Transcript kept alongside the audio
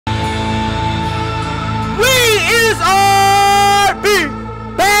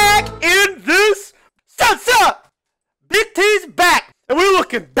What's up? Big T's back, and we're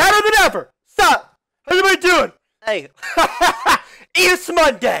looking better than ever. What's up? How's everybody doing? Hey, it's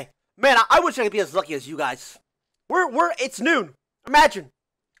Monday. Man, I wish I could be as lucky as you guys. It's noon. Imagine.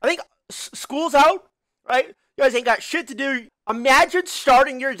 I think school's out, right? You guys ain't got shit to do. Imagine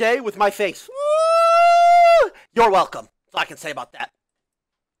starting your day with my face. Woo! You're welcome. That's all I can say about that.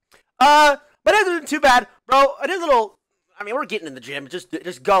 But it isn't too bad, bro. It is a little. I mean, we're getting in the gym.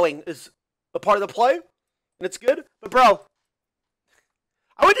 Just going is a part of the play, and it's good. But bro,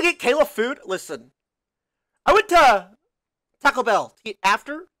 I went to get Kayla food. Listen, I went to Taco Bell to eat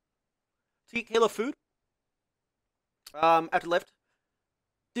Kayla food. After lift,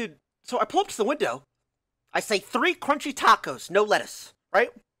 dude. So I pull up to the window. I say 3 crunchy tacos, no lettuce. Right?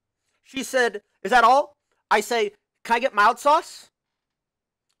 She said, "Is that all?" I say, "Can I get mild sauce?"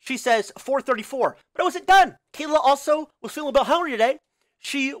 She says $4.34, but it wasn't done. Kayla also was feeling a bit hungry today.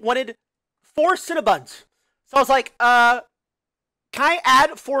 She wanted 4 Cinnabons. So I was like, can I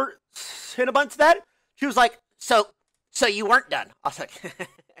add 4 Cinnabons to that? She was like, so you weren't done. I was like,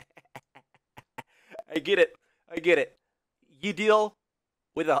 I get it. You deal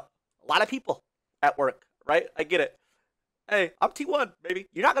with a lot of people at work, right? I get it. Hey, I'm T1, baby.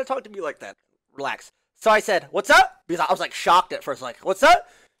 You're not going to talk to me like that. Relax. So I said, what's up? Because I was like shocked at first, like, what's up?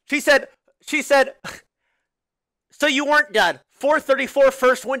 She said, so you weren't done. 4:34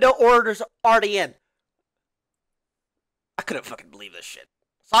 first window orders already in. I couldn't fucking believe this shit.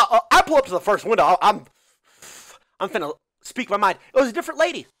 So I pull up to the first window. I'm finna speak my mind. It was a different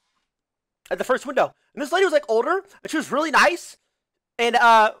lady at the first window. And this lady was like older, and she was really nice. And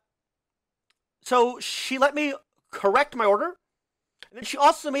so she let me correct my order. And then she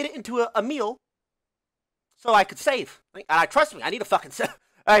also made it into a meal so I could save. And trust me, I need to fucking save.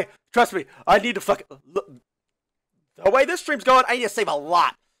 Hey, trust me, I need to fucking... Look, the way this stream's going, I need to save a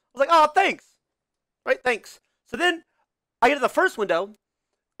lot. I was like, oh, thanks. Right, thanks. So then, I get to the first window,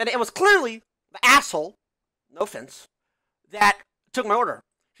 and it was clearly the asshole, no offense, that took my order.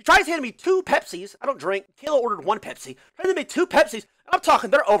 She tries to hand me 2 Pepsis. I don't drink. Kayla ordered 1 Pepsi. Tries to hand me 2 Pepsis, and I'm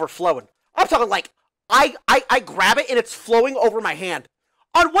talking, they're overflowing. I'm talking like, I grab it, and it's flowing over my hand.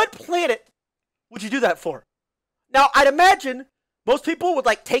 On what planet would you do that for? Now, I'd imagine most people would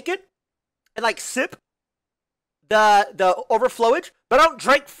like take it and like sip the overflowage, but I don't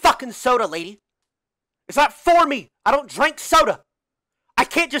drink fucking soda, lady. It's not for me. I don't drink soda. I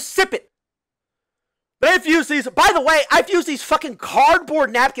can't just sip it. They've used these, by the way, I've used these fucking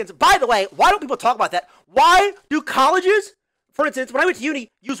cardboard napkins. By the way, why don't people talk about that? Why do colleges, for instance, when I went to uni,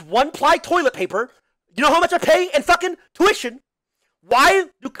 use 1-ply toilet paper? You know how much I pay in fucking tuition? Why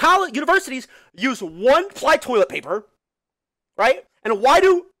do universities use 1-ply toilet paper? Right? And why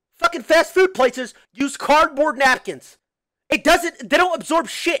do fucking fast food places use cardboard napkins? They don't absorb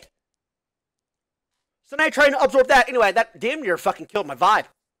shit. So now you're trying to absorb that. Anyway, that damn near fucking killed my vibe.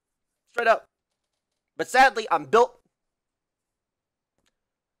 Straight up. But sadly, I'm built.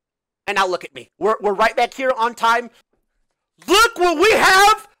 And now look at me. We're right back here on time. Look what we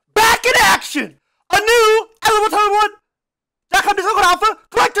have back in action. A new TYLER1.com Discount Alpha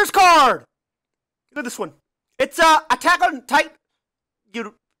collector's card. Look at this one. It's Attack on Titan.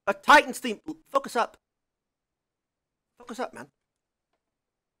 A Titan's theme. Focus up. Focus up, man.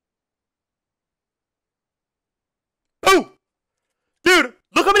 Boom! Dude,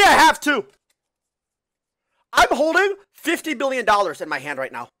 look how many I have, too. I'm holding $50 billion in my hand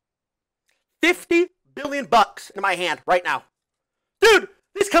right now. $50 billion in my hand right now. Dude,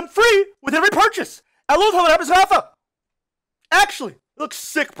 these come free with every purchase. I love how it happens Alpha. Actually, it looks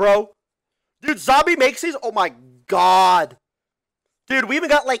sick, bro. Dude, Zombie makes these. Oh my god. Dude, we even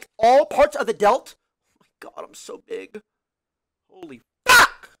got like all parts of the delt. Oh my god, I'm so big. Holy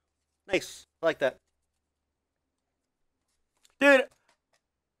fuck. Nice. I like that. Dude,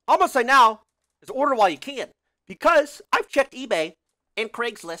 almost like now is order while you can. Because I've checked eBay and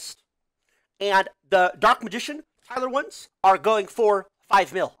Craigslist. And the Dark Magician Tyler ones are going for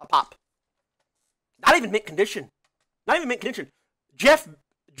 $5 mil a pop. Not even mint condition. Not even mint condition. Jeff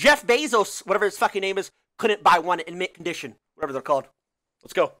Bezos, whatever his fucking name is, couldn't buy one in mint condition. Whatever they're called.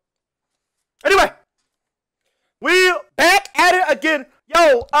 Let's go. Anyway. We back at it again.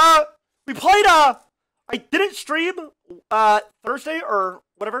 Yo, we played, I didn't stream, Thursday or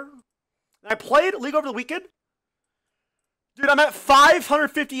whatever. I played League over the weekend. Dude, I'm at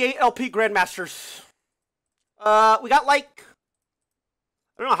 558 LP Grandmasters. We got like,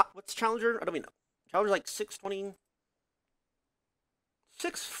 I don't know, what's Challenger? I don't even know. Challenger like 620.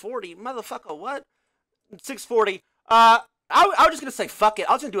 640, motherfucker, what? 640. I was just gonna say fuck it.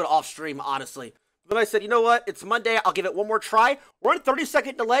 I was gonna do it off stream, honestly. But then I said, you know what? It's Monday. I'll give it one more try. We're on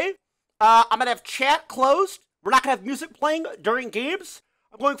 30-second delay. I'm gonna have chat closed. We're not gonna have music playing during games.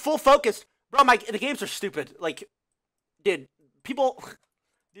 I'm going full focus. Bro, the games are stupid. Like, dude, people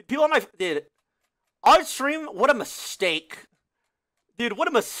on stream, what a mistake. Dude, what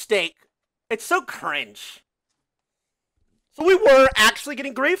a mistake. It's so cringe. So we were actually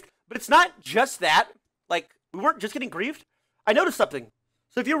getting griefed, but it's not just that. Like, we weren't just getting griefed. I noticed something.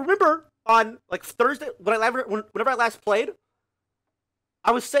 So if you remember on, like, Thursday, whenever I last played,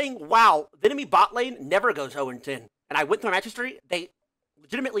 I was saying, wow, the enemy bot lane never goes 0-10. And I went through my match history, they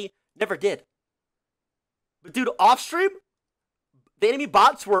legitimately never did. But dude, off stream, the enemy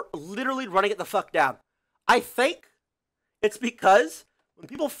bots were literally running it the fuck down. I think it's because when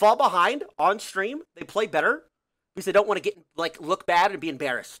people fall behind on stream, they play better because they don't want to get, like, look bad and be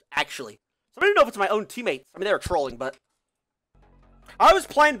embarrassed, actually. So I don't even know if it's my own teammates. I mean, they were trolling, but I was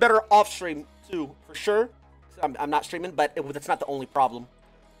playing better off stream too, for sure. I'm not streaming, but that's not the only problem.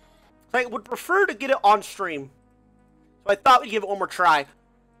 So I would prefer to get it on stream. So I thought we'd give it one more try.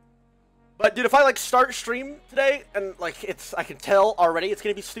 But dude, if I like start stream today and like I can tell already it's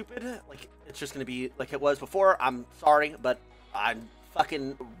gonna be stupid. Like it's just gonna be like it was before. I'm sorry, but I'm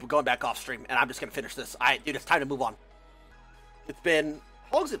fucking going back off stream and I'm just gonna finish this. Dude, it's time to move on. It's been,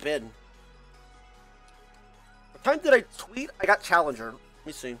 how long has it been? What time did I tweet? I got Challenger. Let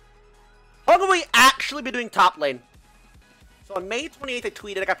me see. How long have we actually been doing top lane? So on May 28th I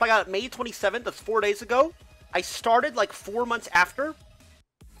tweeted. I got out May 27th. That's 4 days ago. I started like 4 months after.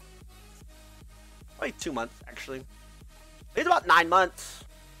 Probably 2 months, actually. It's about 9 months.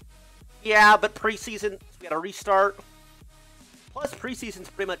 Yeah, but preseason, we had a restart. Plus, preseason's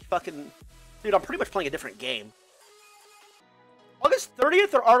pretty much fucking... Dude, I'm pretty much playing a different game. August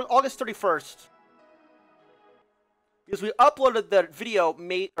 30th or August 31st? Because we uploaded the video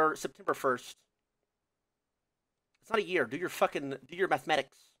September 1st. It's not a year. Do your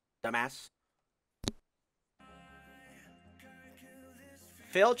mathematics, dumbass.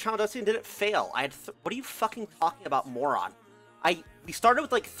 Failed challenge and did it fail? I had what are you fucking talking about, moron? We started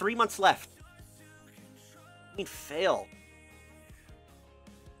with like 3 months left. I mean, fail.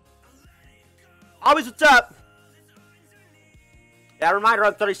 Always what's up? Yeah, reminder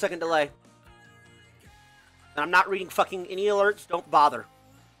on 30-second delay. And I'm not reading fucking any alerts. Don't bother.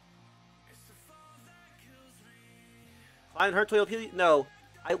 500 LP? No.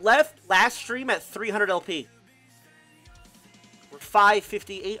 I left last stream at 300 LP. We're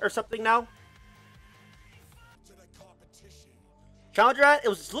 558 or something now. Challenger at,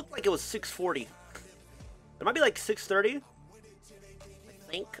 looked like it was 640. It might be like 630.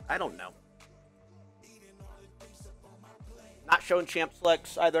 I think. I don't know. Not showing champ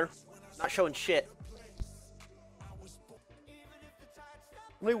selects either. Not showing shit.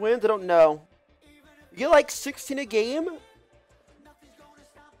 How many wins? I don't know. You get like 16 a game?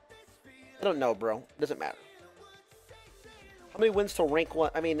 I don't know, bro. It doesn't matter. How many wins till rank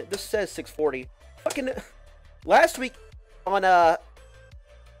 1? I mean, this says 640. Fucking last week on a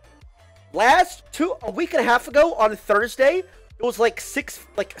week and a half ago on Thursday, it was like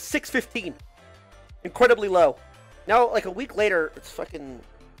 615. Incredibly low. Now, like a week later, it's fucking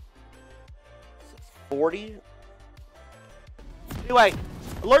 640. Anyway,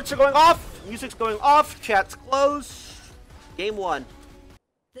 alerts are going off, music's going off, chat's closed. Game 1.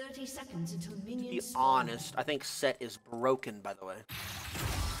 30 seconds until minions. To be honest, I think set is broken, by the way.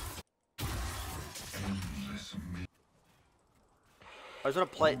 I was gonna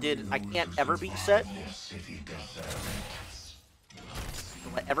play, dude, I can't ever beat set. For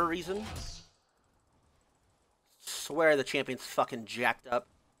whatever reason. Swear the champion's fucking jacked up.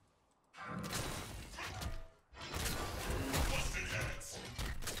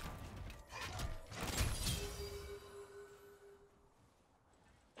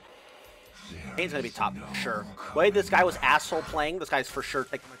 Kane's gonna be top, for sure. The way this guy was asshole playing, this guy's for sure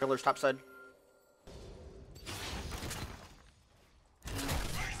taking my killer's top side.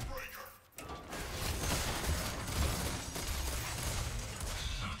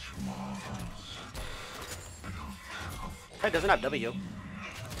 Guy doesn't have W.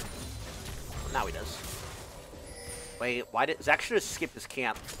 Now he does. Wait, why did Zach should have skipped his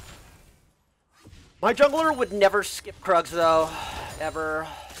camp? My jungler would never skip Krugs though, ever.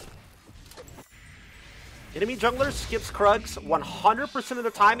 Enemy jungler skips Krugs 100% of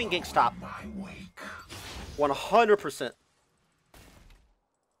the time in gank stop. 100%.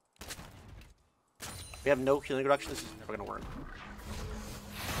 We have no healing reduction. This is never gonna work.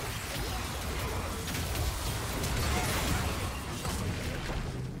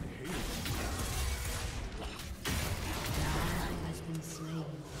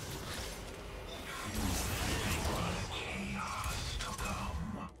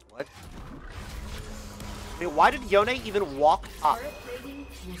 What? I mean, why did Yone even walk up?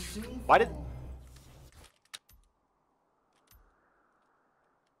 Why did...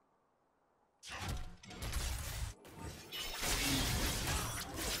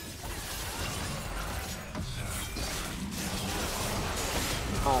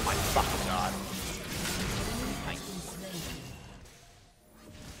 Oh my fucking god. Nice.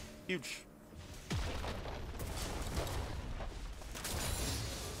 Huge.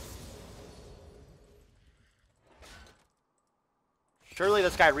 Surely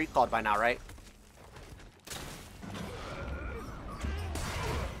this guy recalled by now, right?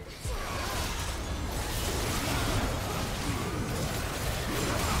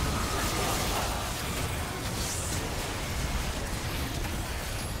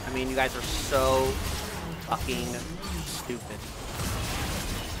 I mean, you guys are so fucking stupid.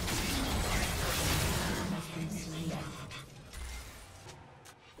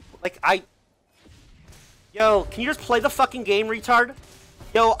 Like, Yo, can you just play the fucking game, retard?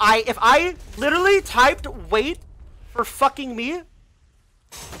 Yo, if I literally typed wait for fucking me.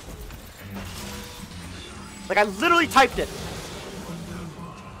 Like, I literally typed it.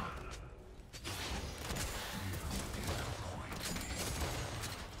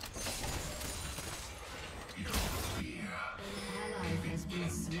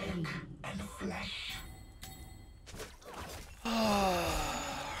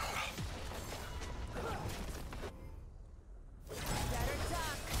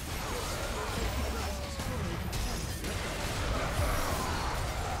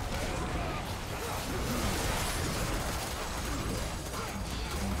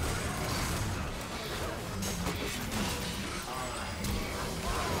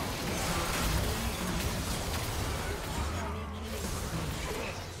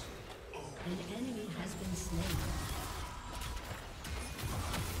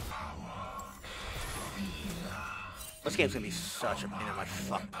 This game's gonna be such a pain in my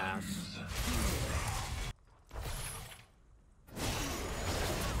fuck ass.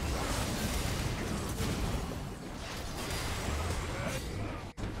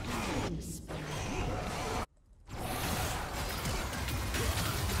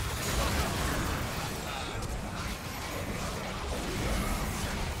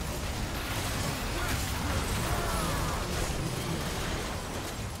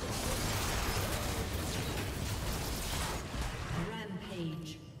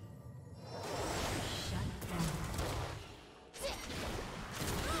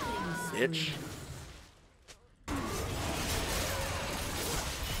 Bitch.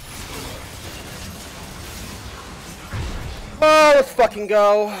 Oh, let's fucking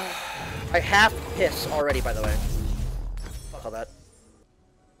go. I have to piss already, by the way. Fuck all that.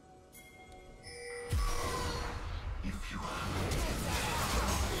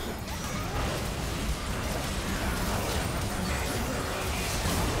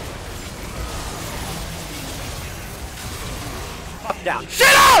 Fuck down.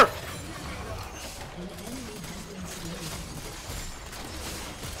 Shitter!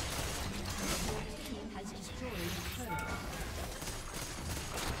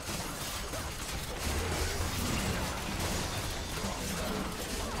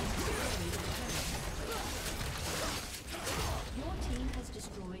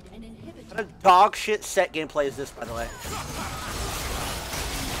 What a dog shit set gameplay is this, by the way?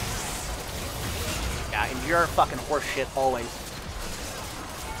 Yeah, and you're fucking horse shit always.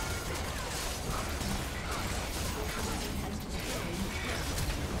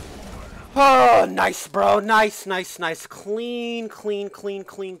 Oh, nice, bro. Nice, nice, nice. Clean, clean, clean,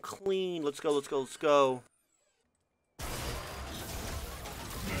 clean, clean. Let's go, let's go, let's go.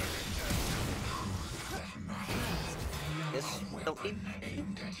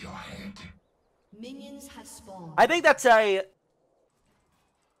 Minions have spawned. I think that's a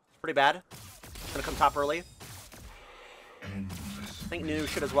pretty bad. Gonna come top early. I think Nunu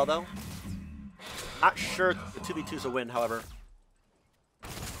should as well, though. Not sure the 2v2's a win, however.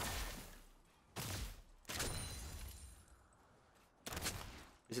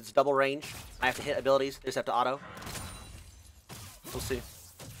 Because it's double range. I have to hit abilities. They just have to auto. We'll see.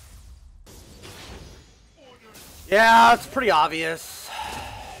 Yeah, it's pretty obvious.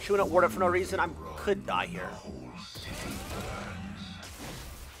 She wouldn't ward it for no reason. I could die here.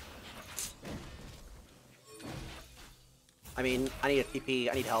 I mean, I need a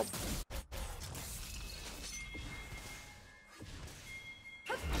TP. I need help.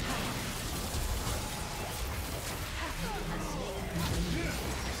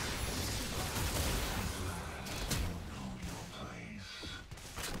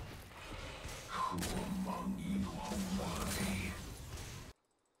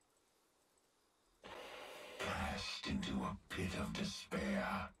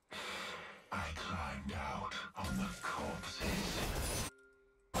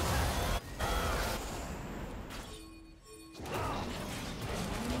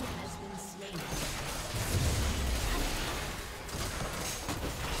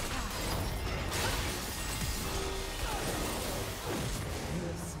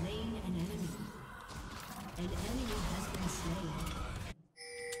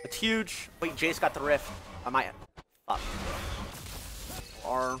 huge. Wait, Jace got the rift. I might. Fuck.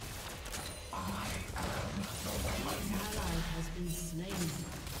 Or.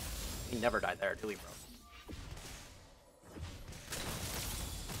 He never died there, do we, bro?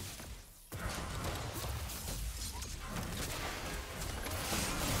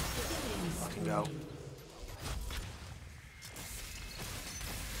 Fucking go.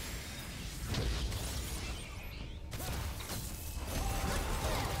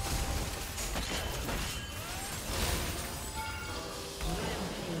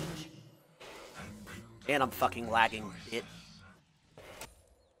 And I'm fucking lagging it.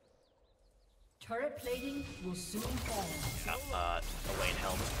 Turret plating will soon fall. Away in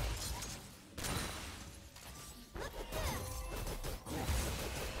helm.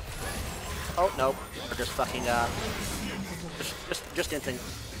 Oh no, we're just fucking just inting.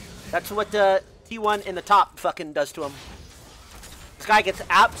 That's what T1 in the top fucking does to him. This guy gets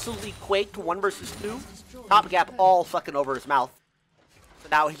absolutely quaked 1 versus 2. Top gap all fucking over his mouth. So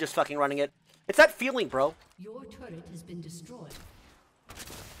now he's just fucking running it. It's that feeling, bro. Your turret has been destroyed.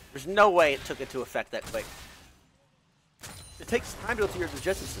 There's no way it took it to effect that quick. It takes time to go through your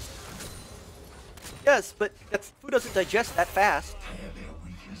digestive system. Yes, but food doesn't digest that fast.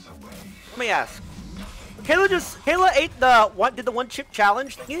 Let me ask. Kayla ate did the 1 chip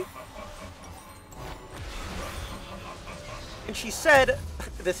challenge thingy? And she said,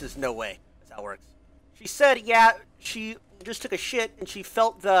 this is no way. That's how it works. She said, yeah, she just took a shit and she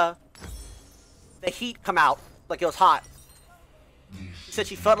felt the heat come out like it was hot. She said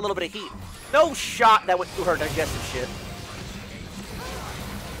she felt a little bit of heat. No shot that went through her digestive shit.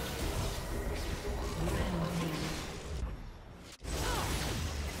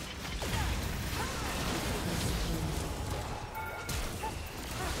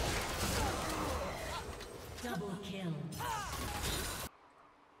 Double kill.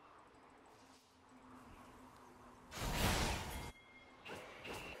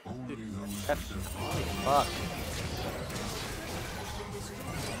 Fuck.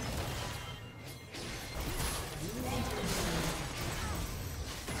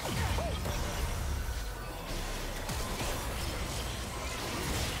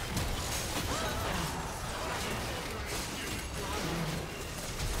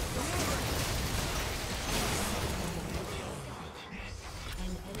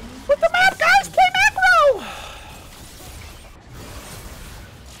 Put the map, guys! Play macro!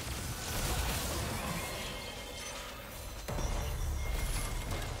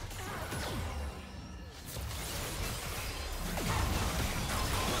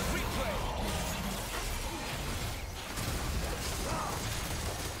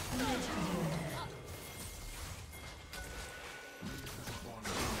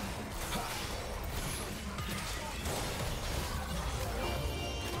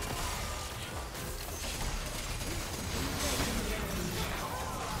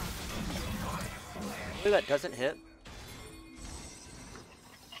 Look, that doesn't hit.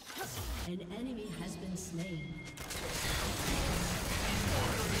 An enemy has been slain.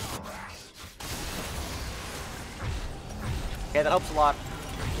 Okay, that helps a lot.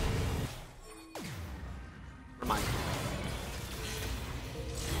 Never mind.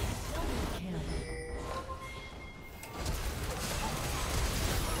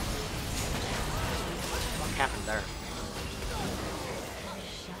 What happened there?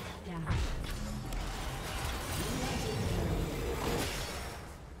 Shut down.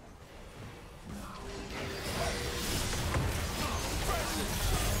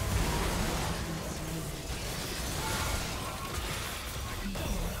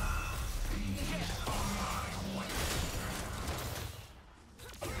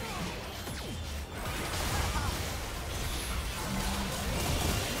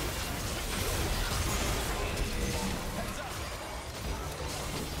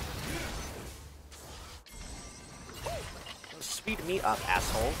 Speed me up,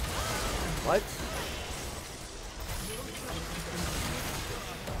 asshole. What?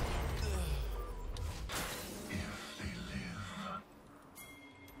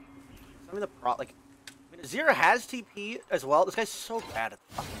 I mean, Azir has TP as well. This guy's so bad at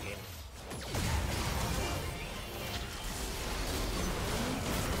the fucking game.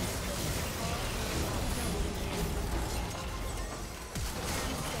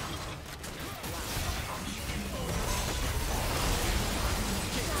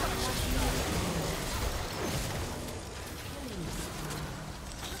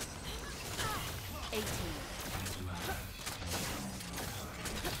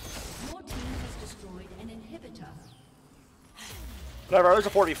 Your team has destroyed an inhibitor. Whatever, it was a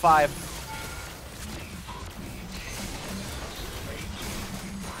 45.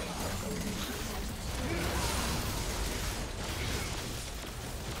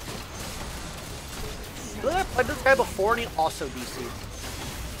 4 and he also DC.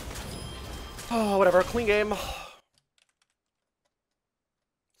 Oh, whatever. Clean game. It's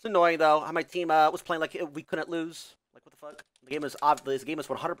annoying though. How my team was playing like we couldn't lose. Like what the fuck? This game is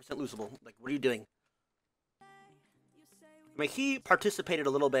 100% losable. Like what are you doing? I mean, he participated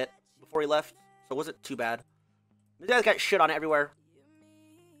a little bit before he left, so it wasn't too bad. These guys got shit on everywhere.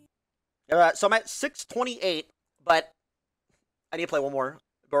 So I'm at 628, but I need to play one more,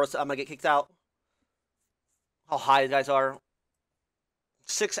 or else I'm gonna get kicked out. How high you guys are.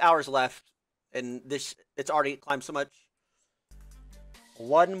 6 hours left, and it's already climbed so much.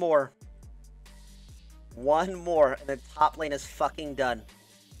 One more. One more, and the top lane is fucking done.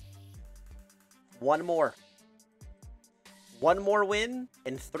 One more. One more win,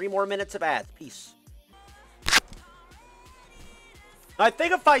 and 3 more minutes of ads. Peace. I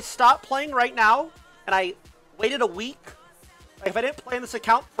think if I stopped playing right now, and I waited a week, like if I didn't play on this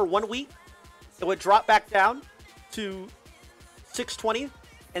account for 1 week, it would drop back down to 620,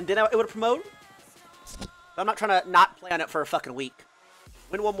 and then it would promote. I'm not trying to not play on it for a fucking week.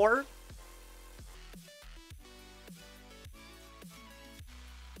 Win one more.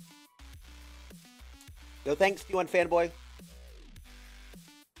 Yo, thanks, D1 fanboy.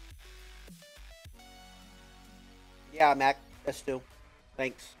 Yeah, Mac. Yes, do.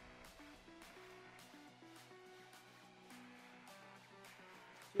 Thanks.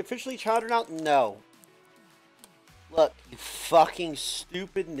 You officially chowdered out? No. Look, you fucking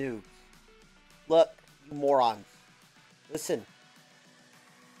stupid noobs. Look, you morons. Listen.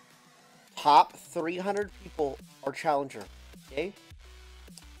 Top 300 people are challenger. Okay?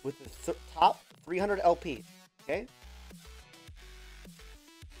 With the top 300 LP. Okay?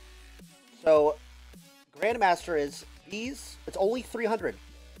 So, Grandmaster is these. It's only 300.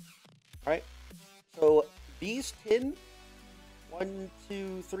 Alright? So, these 10. 1,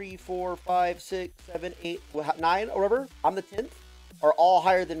 2, 3, 4, 5, 6, 7, 8, 9, or whatever, I'm the 10th, are all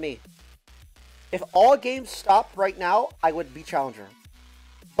higher than me. If all games stopped right now, I would be challenger.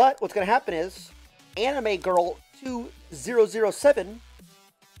 But what's going to happen is, Anime Girl 2007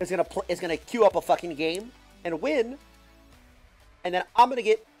 is going to queue up a fucking game and win, and then I'm going to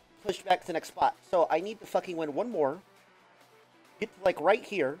get pushed back to the next spot. So I need to fucking win one more, get to like right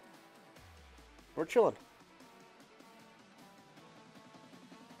here, we're chilling.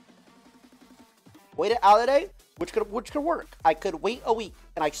 Wait it out today, which could work. I could wait a week,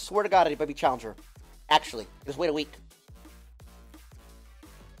 and I swear to God, I'd be challenger. Actually, just wait a week.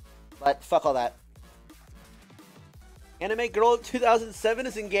 But fuck all that. Anime Girl 2007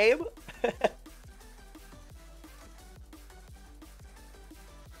 is in game.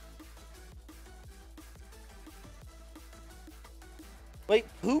 Wait,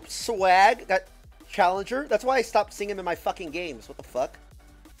 Poop Swag got challenger. That's why I stopped seeing him in my fucking games. What the fuck?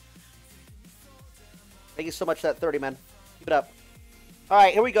 Thank you so much for that 30, man. Keep it up.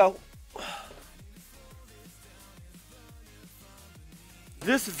 Alright, here we go.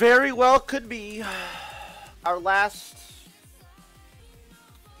 This very well could be our last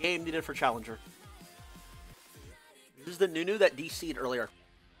game needed for Challenger. This is the Nunu that DC'd earlier.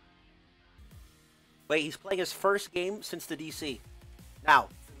 Wait, he's playing his first game since the DC. Now,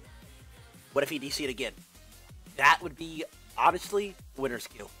 what if he DC'd again? That would be, honestly, winner's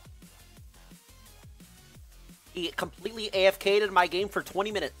kill. He completely AFK'd in my game for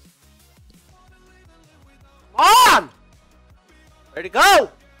 20 minutes. Come on! Ready to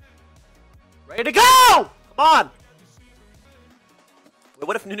go! Ready to go! Come on! Wait,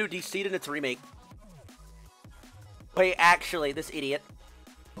 what if Nunu DC'd in its remake? Wait, actually, this idiot.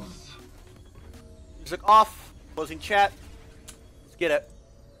 Music off. Closing chat. Let's get it.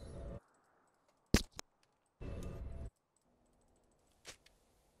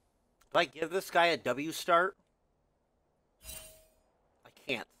 If I give this guy a W start, I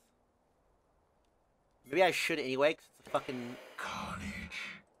can't. Maybe I should anyway, because it's a fucking...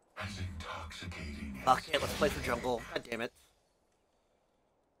 Carnage has intoxicating. Fuck it, let's play for jungle. God damn it.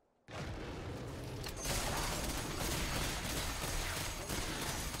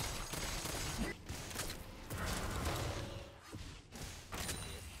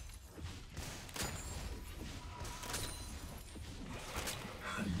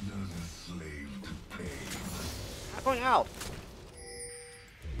 Another slave to pain. I'm going out.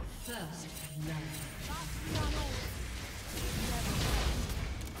 First love.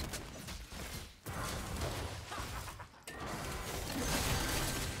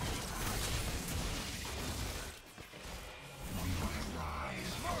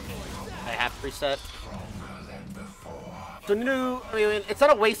 I have to reset. So Nunu, I mean, it's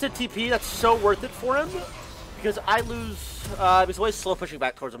not a wasted TP. That's so worth it for him because I lose. He's always slow pushing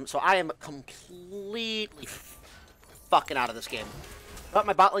back towards him, so I am completely fucking out of this game. But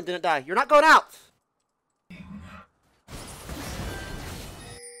my bot lane didn't die. You're not going out!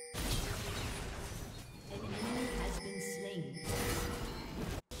 Has been slain.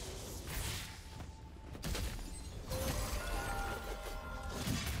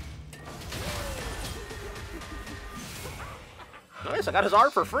 Nice, I got his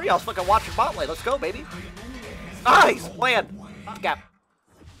R for free. I was fucking watching bot lane. Let's go, baby. Nice! Plan! Top gap.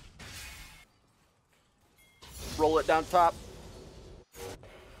 Roll it down top.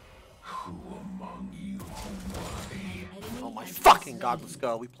 Who among you worthy? Oh my fucking god, let's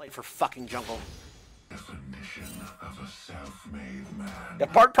go. We played for fucking jungle. Definition of a self-made man. Yeah,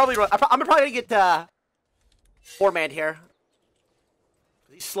 probably. I'm probably gonna get 4-man here.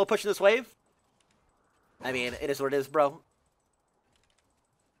 He's slow pushing this wave. I mean, it is what it is, bro.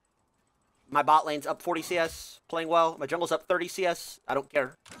 My bot lane's up 40 CS, playing well. My jungle's up 30 CS. I don't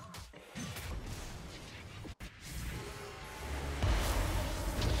care.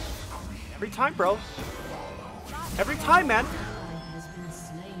 Every time, bro. Every time, man. Has been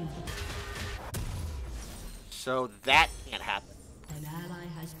slain. So that can't happen. An ally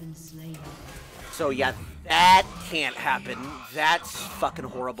has been slain. So yeah, that can't happen. That's fucking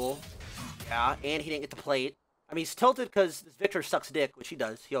horrible. Yeah, and he didn't get to play it. I mean, he's tilted because Victor sucks dick, which he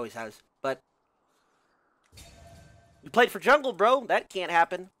does. He always has. But you played for jungle, bro. That can't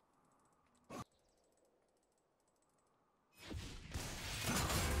happen.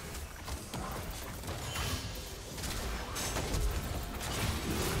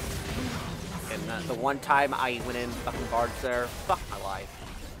 And the one time I went in fucking bards there, fuck my life.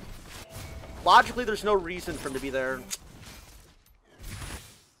 Logically, there's no reason for him to be there.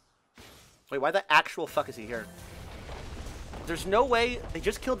 Wait, why the actual fuck is he here? There's no way. They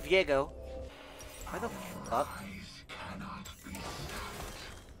just killed Viego. Why the fuck? Eyes cannot be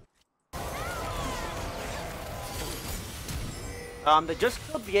They just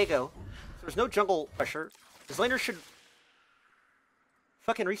killed Viego. There's no jungle pressure. His laner should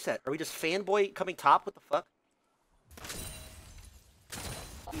fucking reset. Are we just fanboy coming top? What the fuck?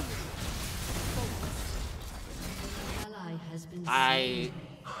 Ally has been I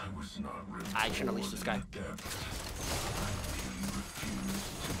was not written shouldn't unleash this guy. depth.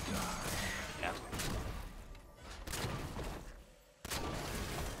 Yeah.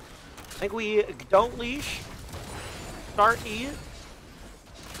 I think we don't leash. Start E.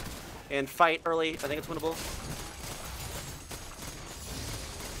 And fight early. I think it's winnable.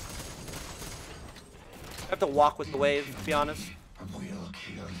 I have to walk with the wave, to be honest. We'll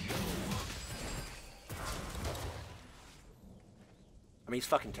kill you. I mean, he's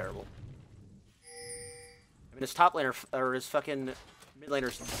fucking terrible. I mean, his top laner, or his fucking mid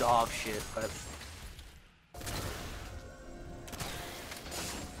laner's dog shit, but...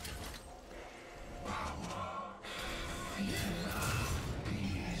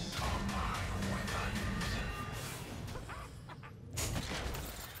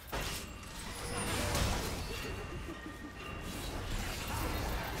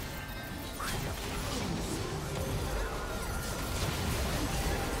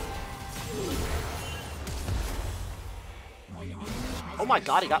 Oh my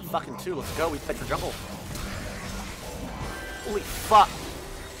god, he got fucking 2. Let's go, we played for jungle. Holy fuck.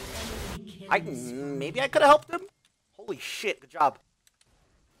 Maybe I could have helped him? Holy shit, good job.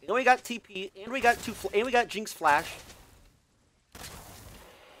 And we got TP, and we got and we got Jinx Flash.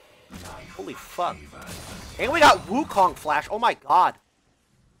 Holy fuck. And we got Wukong Flash, oh my god.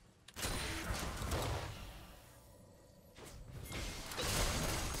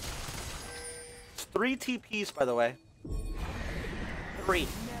 It's 3 TPs, by the way. 3.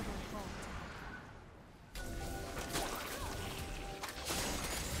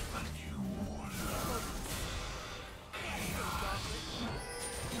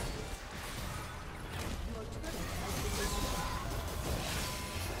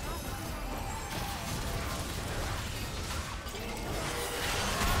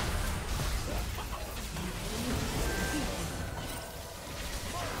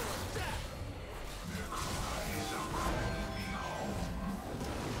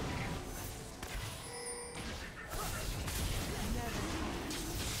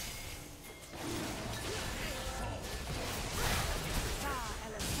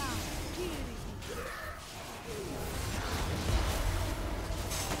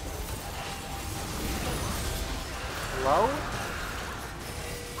 Hello?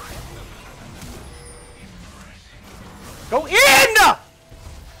 Go in!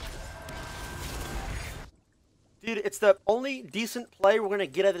 Dude, it's the only decent play we're gonna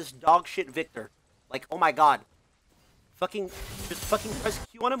get out of this dog shit Victor. Like, oh my god. Fucking, just fucking press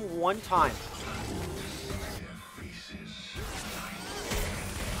Q on him one time. Their faces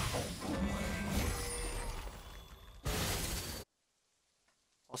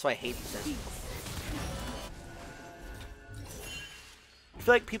Also, I hate this. I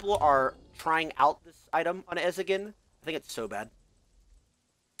feel like people are trying out this item on Ez again. I think it's so bad.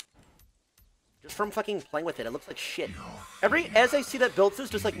 Just from fucking playing with it, it looks like shit. Every Ez I see that builds this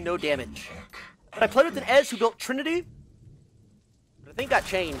does like no damage. But I played with an Ez who built Trinity. But I think that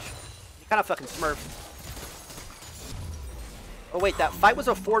changed. He kind of fucking smurfed. Oh wait, that fight was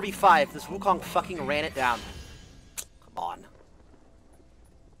a 4v5. This Wukong fucking ran it down. Come on.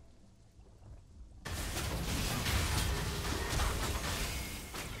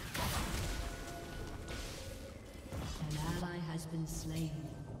 An ally has been slain.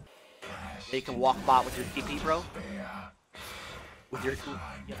 You can walk bot with your TP, bro. With your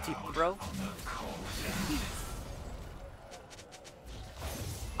TP, bro.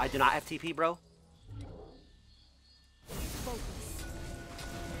 I do not have TP, bro.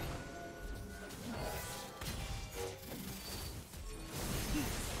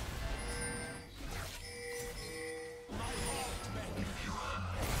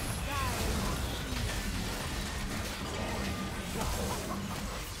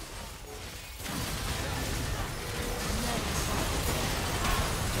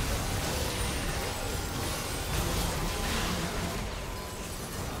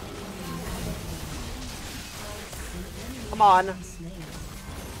 Come on.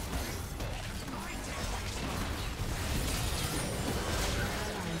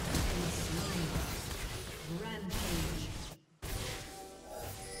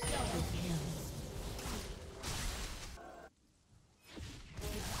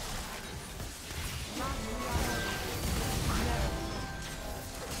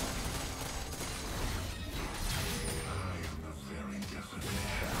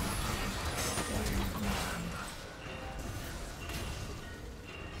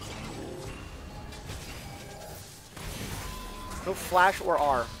 No flash or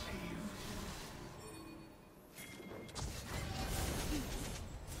R.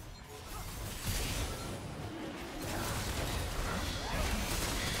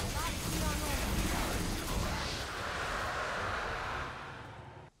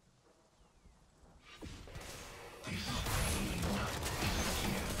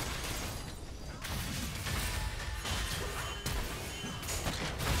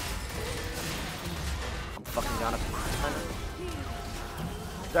 I'm fucking down a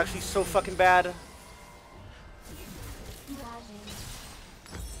It's actually so fucking bad.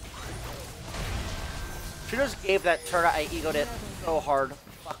 She just gave that turret, I egoed it so hard.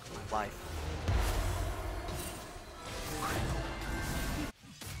 Fuck my life.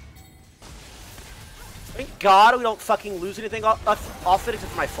 Thank God we don't fucking lose anything off it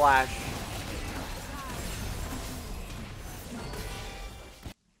except for my flash.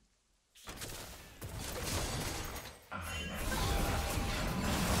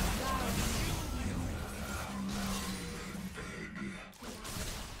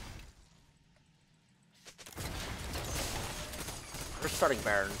 We're starting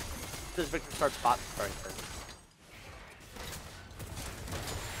Baron. This Victor starts bot, starting Baron.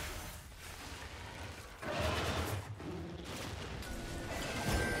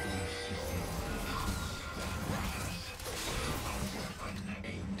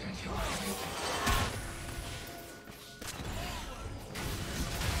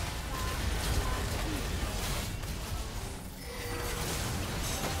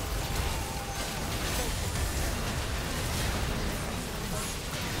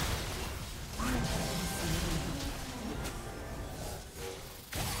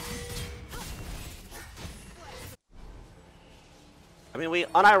 I mean, we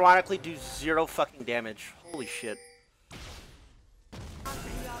unironically do 0 fucking damage. Holy shit.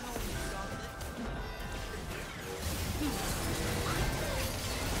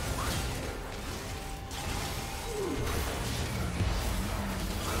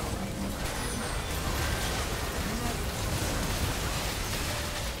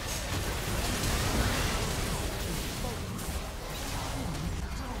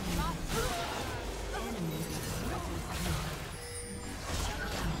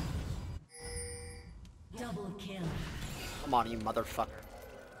 Double kill. Come on, you motherfucker.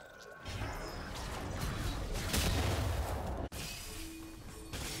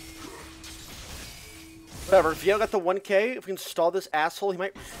 Whatever, if Vio got the 1k, if we can stall this asshole, he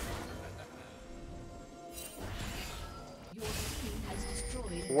might... Your team has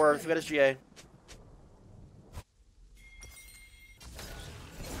destroyed. Or if he got his GA.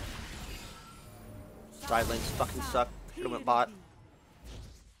 Side lanes fucking suck. Should've went bot.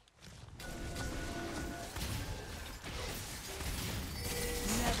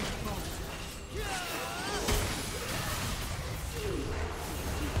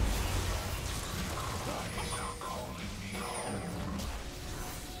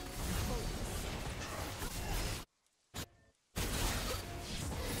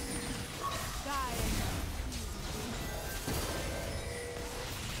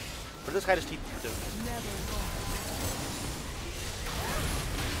 Or this guy just TP too.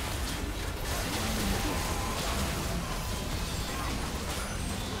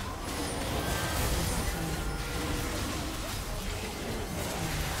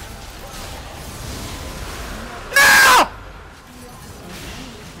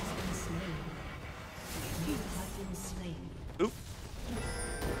 Oop.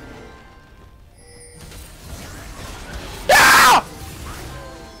 Yeah!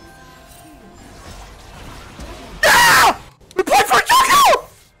 Yeah! We played for Jocko!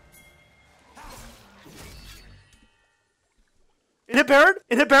 Inhib Baron?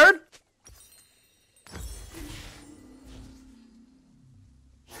 Inhib Baron?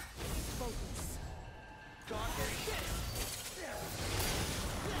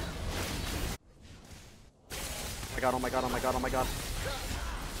 Oh my god, oh my god, oh my god, oh my god.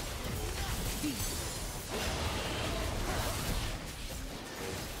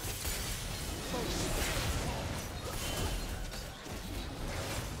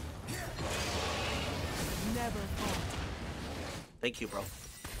 Thank you, bro.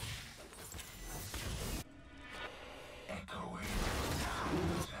 Echoing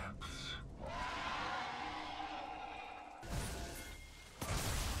depths.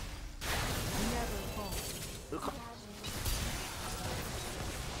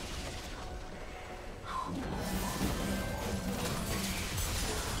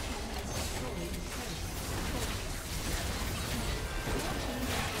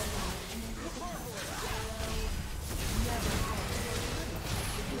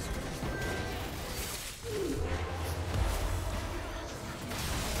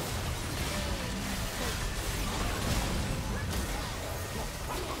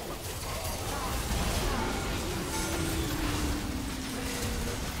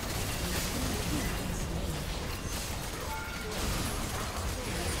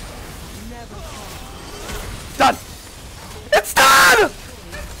 Done! It's done!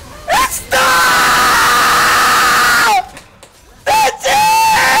 It's done! That's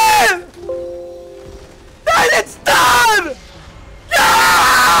it! And it's done!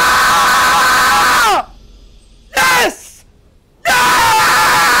 Yeah! Yes!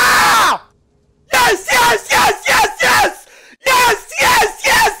 Yeah! Yes, yes, yes, yes, yes! Yes, yes,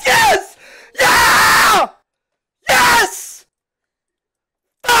 yes, yes! Yeah! Yes!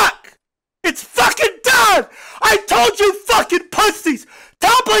 Fuck! It's fucking done! I told you fucking pussies!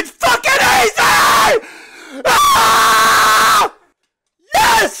 Top lane's fucking easy! Ah!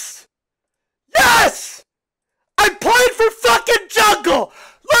 Yes! Yes! I played for fucking jungle!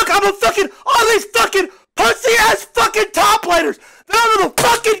 Look, I'm a fucking, all these fucking pussy ass fucking top laners! They're out of the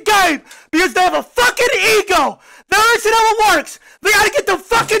fucking game! Because they have a fucking ego! They understand how it works! They gotta get the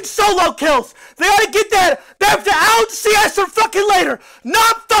fucking solo kills! They gotta get that! They have to out CS or fucking later!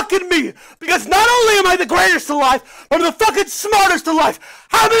 Not fucking me! Because not only am I the greatest alive, but I'm the fucking smartest alive!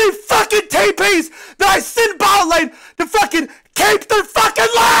 How many fucking TPs did I send bot lane to fucking keep their fucking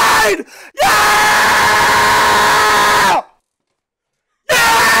lane? Yeah!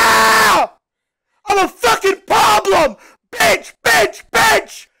 Yeah! I'm a fucking problem! Bitch! Bitch!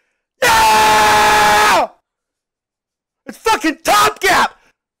 Bitch! Yeah! It's fucking Top Gap!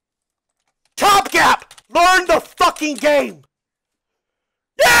 Top Gap! Learn the fucking game!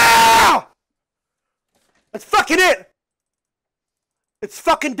 Yeah! That's fucking it! It's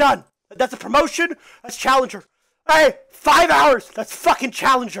fucking done. That's a promotion. That's Challenger. Hey, 5 hours. That's fucking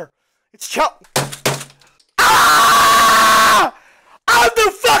Challenger. It's Ah! I'm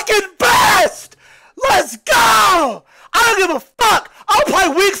the fucking best! Let's go! I don't give a fuck! I'll play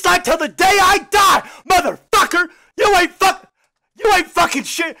weak side till the day I die, motherfucker! You ain't fucking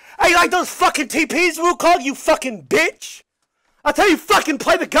shit! Hey, like those fucking TPs we'll call you fucking bitch! I tell you, fucking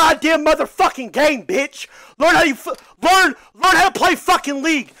play the goddamn motherfucking game, bitch! Learn how you learn how to play fucking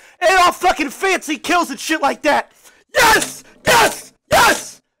League! And all fucking fancy kills and shit like that! Yes! Yes!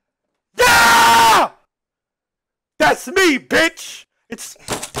 Yes! Yeah! That's me, bitch! It's...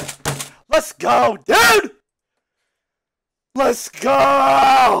 Let's go, dude! Let's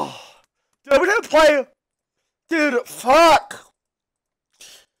go! Dude, we're gonna play... Dude, fuck!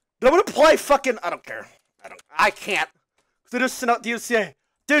 Dude, I'm gonna play fucking... I don't care. I can't. So just send out DOCA.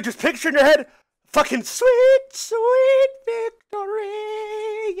 Dude, just picture in your head, fucking sweet, sweet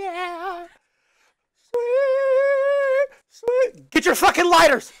victory, yeah. Sweet, sweet. Get your fucking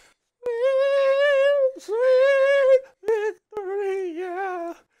lighters. Sweet, sweet victory,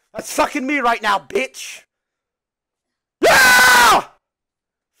 yeah. That's fucking me right now, bitch. Yeah!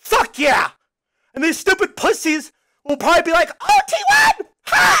 Fuck yeah! And these stupid pussies will probably be like, oh, T1!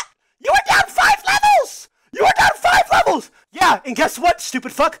 Ha! You were down 5 levels! You were down 5 levels! Yeah, and guess what,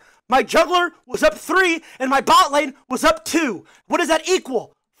 stupid fuck? my jungler was up 3, and my bot lane was up 2. What does that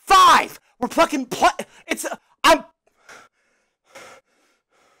equal? 5. We're fucking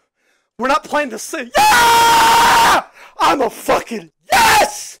we're not playing the same. Yeah! I'm a fucking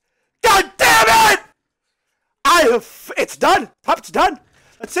yes! God damn it! It's done. It's done.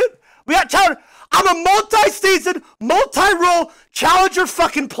 That's it. We got challenger. I'm a multi-season, multi-role challenger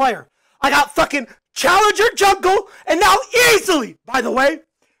fucking player. I got fucking challenger jungle, and now easily, by the way,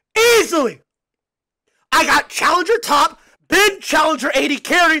 easily, I got challenger top, been challenger 80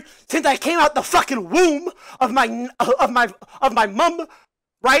 carry since I came out the fucking womb of my mum,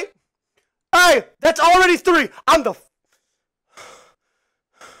 right? Hey, that's already 3. I'm the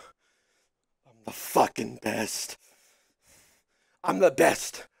fucking best. I'm the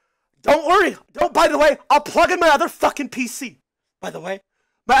best. Don't worry. By the way, I'll plug in my other fucking PC. By the way,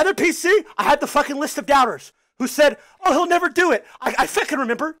 my other PC, I had the fucking list of doubters who said, oh, he'll never do it. I fucking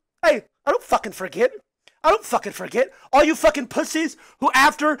remember. Hey, I don't fucking forget. All you fucking pussies who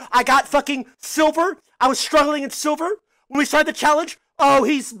after I got fucking silver, I was struggling in silver when we started the challenge. Oh,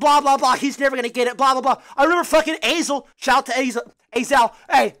 he's blah, blah, blah. He's never going to get it, blah, blah, blah. I remember fucking Azel. Shout out to Azel.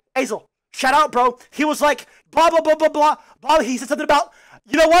 Hey, Azel. Shout out, bro. He was like, blah, blah, blah, blah, blah, blah. He said something about,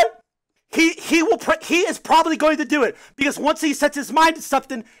 you know what? He is probably going to do it because once he sets his mind to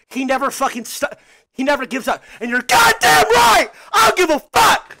something, he never fucking he never gives up. And you're goddamn right. I don't give a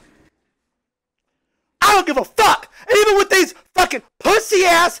fuck. And even with these fucking pussy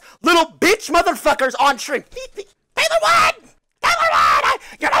ass little bitch motherfuckers on stream, TYLER1,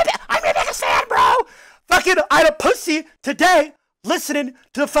 I'm your biggest fan, bro. Fucking, I had a pussy today listening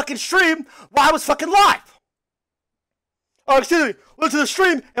to the fucking stream while I was fucking live. Oh, excuse me, listen to the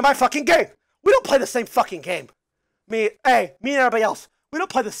stream in my fucking game. We don't play the same fucking game. Me and everybody else, we don't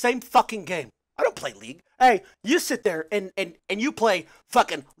play the same fucking game. I don't play League. Hey, you sit there and you play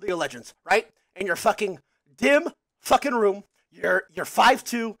fucking League of Legends, right? In your fucking dim fucking room. You're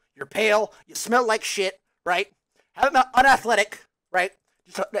 5'2", you're pale, you smell like shit, right? Unathletic, right?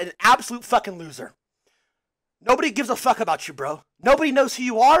 Just an absolute fucking loser. Nobody gives a fuck about you, bro. Nobody knows who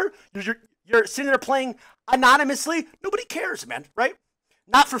you are. You're sitting there playing anonymously. Nobody cares, man, right?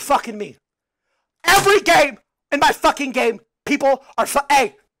 Not for fucking me. Every game in my fucking game, people are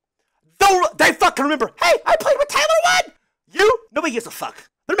hey, they fucking remember, hey, I played with TYLER1. Nobody gives a fuck.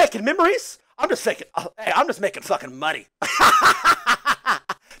 They're making memories. I'm just making fucking money.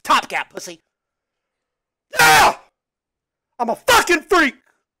 Top Cap, pussy. Yeah! I'm a fucking freak.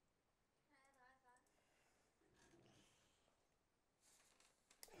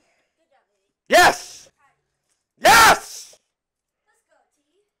 Yes! Yes!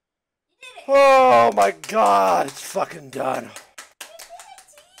 Oh my god, it's fucking done.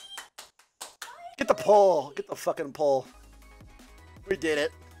 Get the poll. Get the fucking poll. We did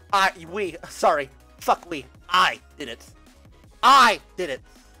it. I did it. I did it.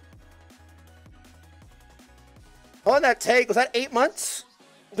 How long did that take? Was that 8 months?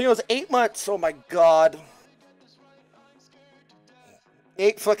 I think it was 8 months. Oh my god.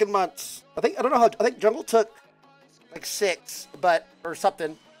 8 fucking months. I think jungle took like 6, or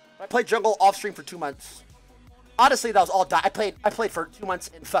something. I played jungle off stream for 2 months. Honestly, that was all I played for 2 months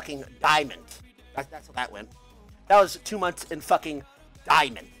in fucking diamond. That's how that went. That was 2 months in fucking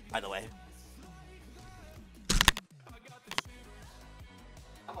diamond, by the way.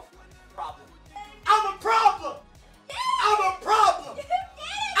 I'm a problem. I'm a problem. I'm a problem.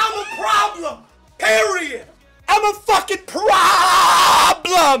 I'm a problem. Period. I'm a fucking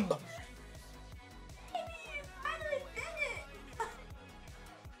problem.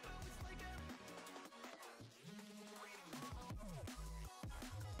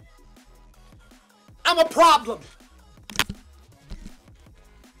 I'm a problem.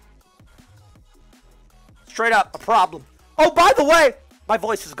 Straight up, a problem. Oh, by the way, my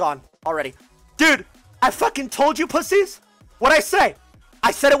voice is gone already. Dude, I fucking told you, pussies. What'd I say?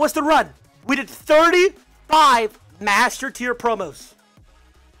 I said it was the run. We did 35 Master Tier promos.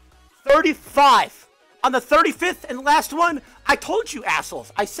 35. On the 35th and last one, I told you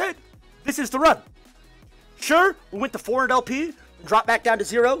assholes. I said, this is the run. Sure, we went to 400 LP, dropped back down to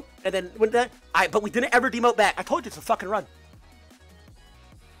 0, and then went that. But we didn't ever demote back. I told you it's a fucking run.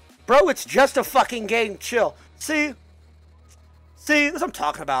 Bro, it's just a fucking game. Chill. See, that's what I'm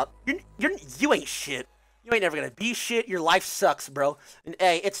talking about. You ain't shit. You ain't never gonna be shit. Your life sucks, bro. And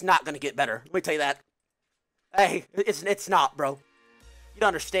hey, it's not gonna get better. Let me tell you that. Hey, it's not, bro. You don't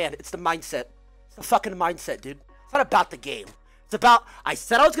understand. It's the mindset. It's the fucking mindset, dude. It's not about the game. It's about, I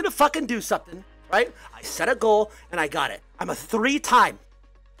said I was gonna fucking do something, right? I set a goal, and I got it. I'm a 3-time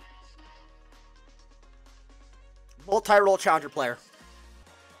multi-role challenger player.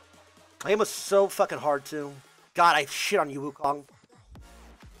 I was so fucking hard too. God, I shit on you, Wukong.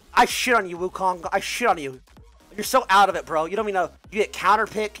 I shit on you, Wukong. I shit on you. You're so out of it, bro. You don't even know. You get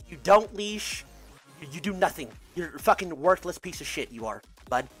counterpick. You don't leash. You do nothing. You're a fucking worthless piece of shit, you are,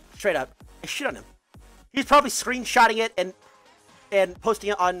 bud. Straight up. I shit on him. He's probably screenshotting it and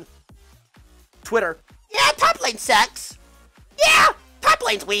posting it on Twitter. Yeah, top lane sucks. Yeah, top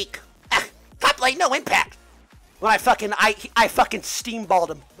lane's weak. Top lane, no impact. When I fucking steamballed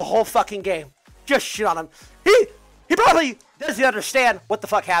him the whole fucking game. Just shit on him. He probably doesn't understand what the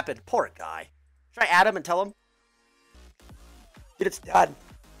fuck happened. Poor guy. Should I add him and tell him? Dude, it's done.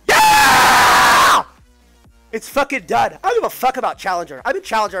 Yeah! It's fucking done. I don't give a fuck about Challenger. I've been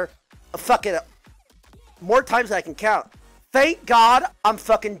Challenger a fucking more times than I can count. Thank God I'm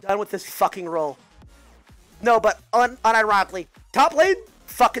fucking done with this fucking role. No, but unironically, top lane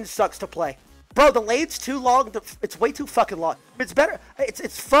fucking sucks to play. Bro, the lane's too long. It's way too fucking long. It's better.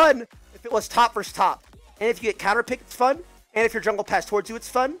 It's fun if it was top versus top. And if you get counterpick, it's fun. And if your jungle pass towards you, it's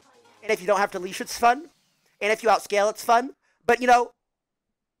fun. And if you don't have to leash, it's fun. And if you outscale, it's fun. But, you know,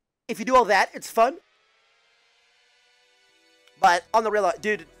 if you do all that, it's fun. But on the real,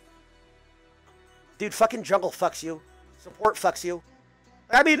 dude, fucking jungle fucks you. Support fucks you.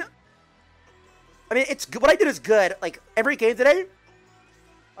 I mean, it's good. What I did is good. Like, every game today,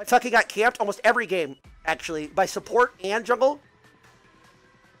 I fucking got camped almost every game, actually, by support and jungle.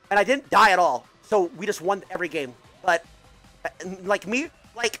 And I didn't die at all. So we just won every game. But, like me,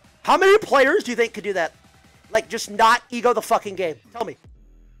 like, how many players do you think could do that? Like, just not ego the fucking game. Tell me.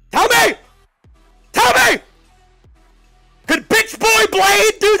 Tell me! Tell me! Could bitch boy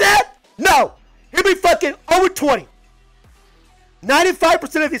Blade do that? No! He'd be fucking 0-20.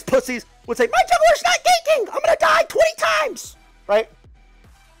 95% of these pussies would say, my jungler's not ganking! I'm gonna die 20 times! Right?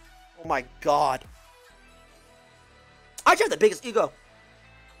 Oh my god. I just have the biggest ego.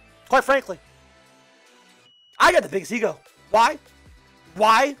 Quite frankly. I got the biggest ego. Why?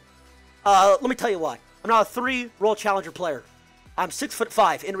 Why? Let me tell you why. I'm not a 3 World Challenger player. I'm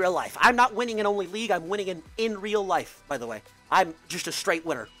 6'5" in real life. I'm not winning in only league. I'm winning in real life, by the way. I'm just a straight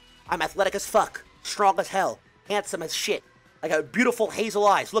winner. I'm athletic as fuck. Strong as hell. Handsome as shit. I got beautiful hazel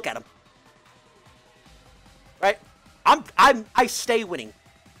eyes. Look at them. Right? I stay winning.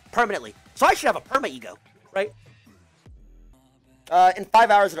 Permanently. So I should have a perma ego. Right? In 5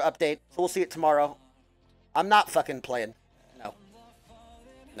 hours of an update. So we'll see it tomorrow. I'm not fucking playing. No.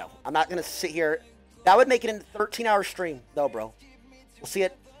 No. I'm not gonna sit here. That would make it into 13-hour stream, though, bro. We'll see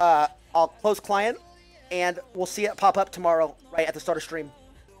it. I'll close client, and we'll see it pop up tomorrow, right at the start of stream.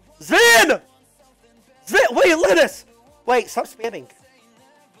 Zin! Zin! Wait, look at this! Wait, stop spamming.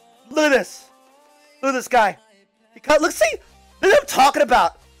 Look at this. Look at this guy. Look, see? This is what I'm talking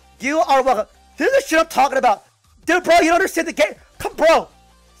about. You are welcome. This is the shit I'm talking about. Dude, bro, you don't understand the game. Come, bro.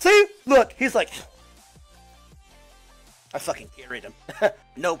 See? Look, he's like... I fucking carried him.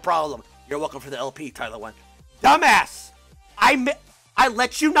 No problem. You're welcome for the LP, TYLER1. Dumbass! I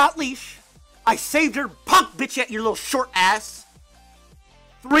let you not leash. I saved your punk bitch at your little short ass.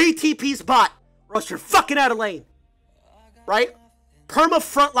 3 TPs bot. Or else you're fucking out of lane. Right? Perma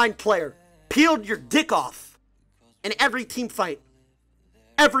frontline player. Peeled your dick off. In every team fight.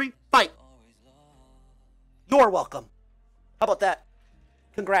 Every fight. You're welcome. How about that?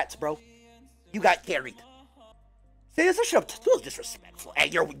 Congrats, bro. You got carried. See, this is disrespectful. Hey,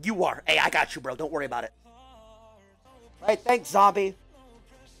 you are. Hey, I got you, bro. Don't worry about it. Hey, thanks, zombie.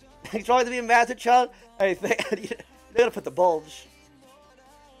 Thanks for always being massive, child. Hey, they're gonna put the bulge.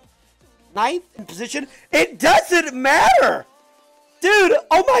 9th in position. It doesn't matter, dude.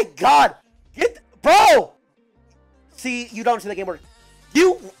 Oh my god, bro. See, you don't see the game work.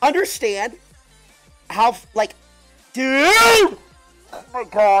 You understand how, like, dude. Oh my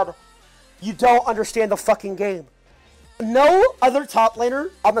god, you don't understand the fucking game. No other top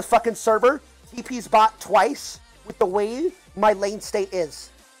laner on the fucking server TP's bot twice with the way my lane state is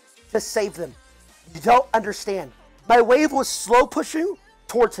to save them. You don't understand. My wave was slow pushing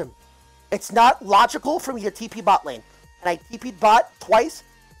towards him. It's not logical for me to TP bot lane. And I TP'd bot twice,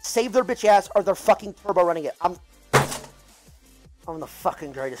 saved their bitch ass, or they're fucking turbo running it. I'm the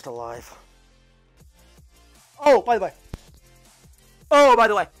fucking greatest alive. Oh, by the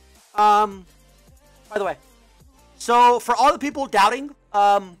way. So, for all the people doubting,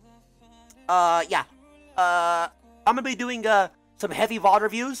 I'm gonna be doing, some heavy VOD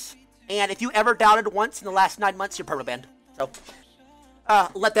reviews, and if you ever doubted once in the last 9 months, you're permabanned. So,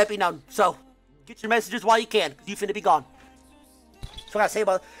 let that be known. So, get your messages while you can, because you finna be gone. So, I gotta say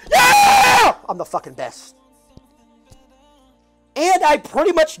about it. Yeah! I'm the fucking best. And I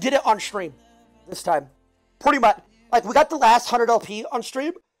pretty much did it on stream this time. Pretty much. Like, we got the last 100 LP on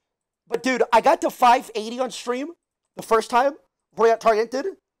stream, But dude, I got to 580 on stream the first time before we got targeted,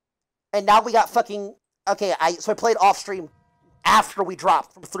 and now we got fucking okay. So I played off stream after we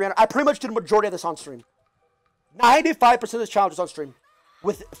dropped from 300. I pretty much did a majority of this on stream. 95% of this challenge is on stream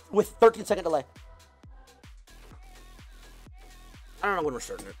with 13-second delay. I don't know when we're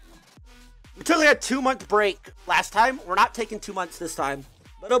starting it. We took like a 2-month break last time. We're not taking 2 months this time,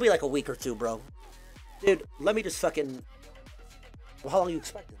 but it'll be like a week or two, bro. Dude, let me just fucking. Well, how long are you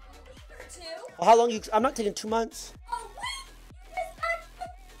expecting? Well, how long you? I'm not taking 2 months. Oh wait!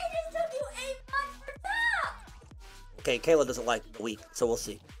 It just took you 8 months for top! Okay, Kayla doesn't like the week, so we'll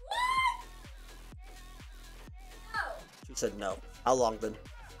see. What? No. She said no. How long then?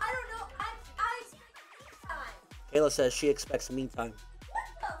 I don't know. I expect time. Kayla says she expects me time. What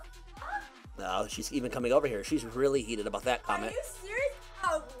the fuck? No, she's even coming over here. She's really heated about that Are comment. you serious?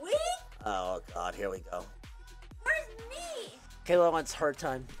 A week? Oh god, here we go. Where's me? Kayla wants her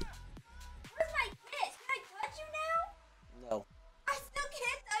time. Where's my kiss? Can I touch you now? No. I still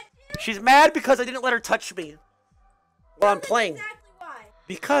can't touch you? She's mad because I didn't let her touch me while I'm That's playing. exactly why.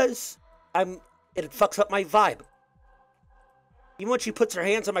 Because it fucks up my vibe. Even when she puts her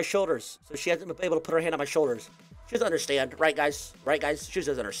hands on my shoulders, so she hasn't been able to put her hand on my shoulders. She doesn't understand, right guys? Right guys? She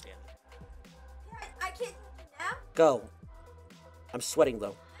doesn't understand. I can't touch you now? Go. I'm sweating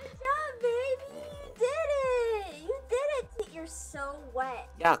though. Good job, baby. You did it. You did it. You're so wet.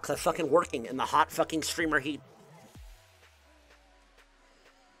 Yeah, cause I'm fucking working in the hot fucking streamer heat.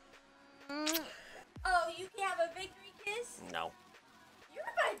 Oh, you can have a victory kiss? No. You're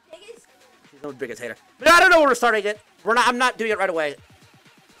my biggest. She's no biggest hater. But I don't know when we're starting it. I'm not doing it right away.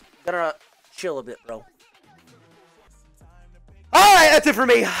 Gotta chill a bit, bro. Alright, that's it for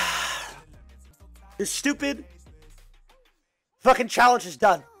me. This stupid fucking challenge is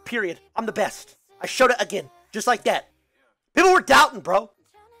done. Period. I'm the best. I showed it again. Just like that. People were doubting, bro.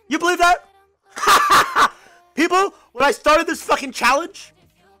 You believe that? People, when I started this fucking challenge,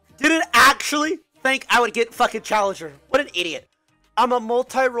 didn't actually think I would get fucking challenger. What an idiot. I'm a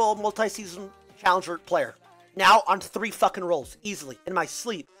multi-role, multi-season challenger player. Now on 3 fucking rolls. Easily. In my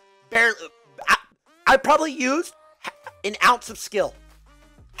sleep. Barely. I probably used an ounce of skill.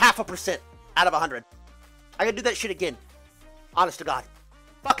 0.5% out of 100. I gotta do that shit again. Honest to God.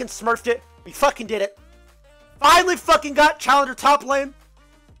 Fucking smurfed it. We fucking did it. Finally fucking got challenger top lane.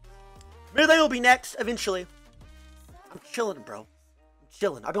 Melee will be next, eventually. I'm chilling, bro. I'm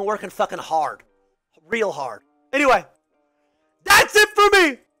chilling. I've been working fucking hard. Real hard. Anyway. That's it for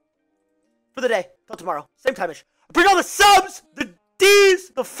me! For the day. Till tomorrow. Same time-ish. Bring all the subs, the Ds,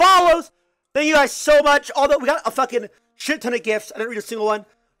 the follows. Thank you guys so much. Although we got a fucking shit ton of gifts. I didn't read a single one.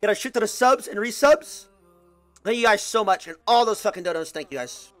 Got a shit ton of subs and resubs. Thank you guys so much. And all those fucking donos. Thank you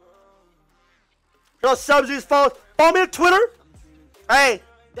guys. For those subs, these follows. Follow me on Twitter. Hey,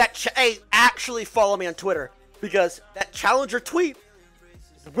 hey, actually follow me on Twitter. Because that challenger tweet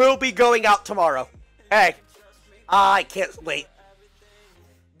will be going out tomorrow. Hey, I can't wait.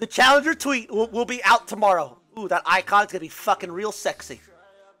 The challenger tweet will be out tomorrow. Ooh, that icon's gonna be fucking real sexy.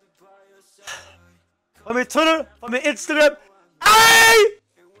 Follow me on Twitter, follow me on Instagram. Hey!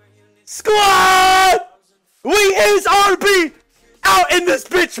 Squad! We is RB out in this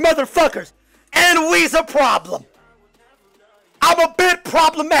bitch, motherfuckers. And we's a problem. I'm a bit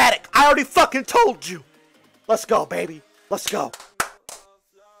problematic. I already fucking told you. Let's go, baby. Let's go.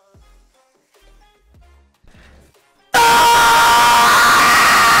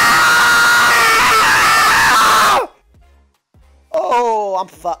 Oh, I'm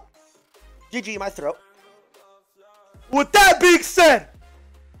fucked. GG, my throat. With that being said,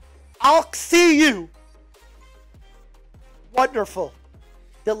 I'll see you. Wonderful,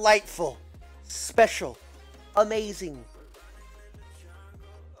 delightful, special, amazing,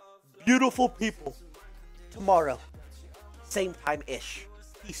 beautiful people tomorrow. Same time-ish.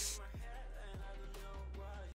 Peace.